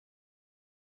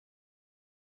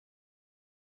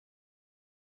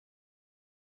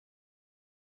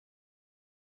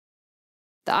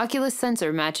The Oculus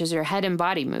Sensor matches your head and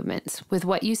body movements with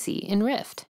what you see in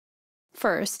Rift.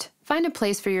 First, find a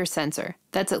place for your sensor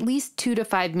that's at least 2 to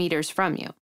 5 meters from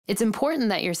you. It's important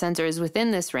that your sensor is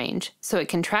within this range so it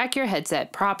can track your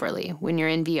headset properly when you're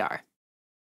in VR.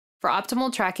 For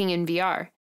optimal tracking in VR,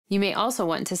 you may also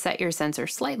want to set your sensor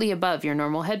slightly above your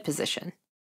normal head position.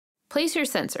 Place your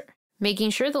sensor, making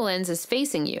sure the lens is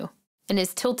facing you and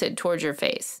is tilted towards your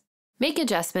face. Make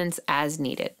adjustments as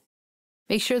needed.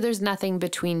 Make sure there's nothing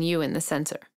between you and the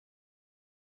sensor.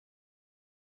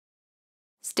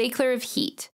 Stay clear of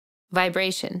heat,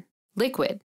 vibration,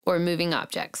 liquid, or moving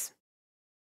objects.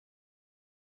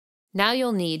 Now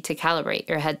you'll need to calibrate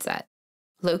your headset.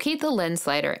 Locate the lens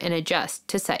slider and adjust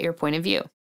to set your point of view.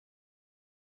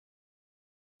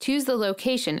 Choose the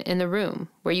location in the room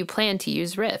where you plan to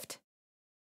use Rift.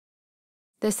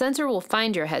 The sensor will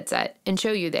find your headset and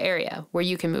show you the area where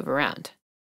you can move around.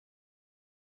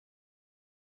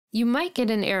 You might get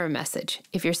an error message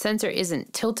if your sensor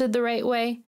isn't tilted the right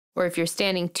way, or if you're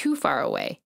standing too far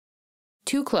away,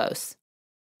 too close,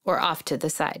 or off to the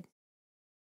side.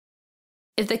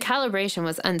 If the calibration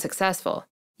was unsuccessful,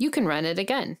 you can run it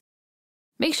again.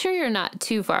 Make sure you're not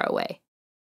too far away.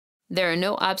 There are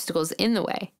no obstacles in the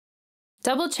way.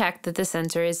 Double check that the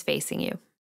sensor is facing you.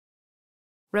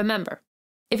 Remember,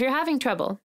 if you're having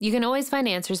trouble, you can always find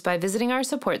answers by visiting our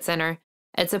support center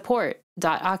at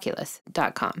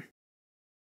support.oculus.com.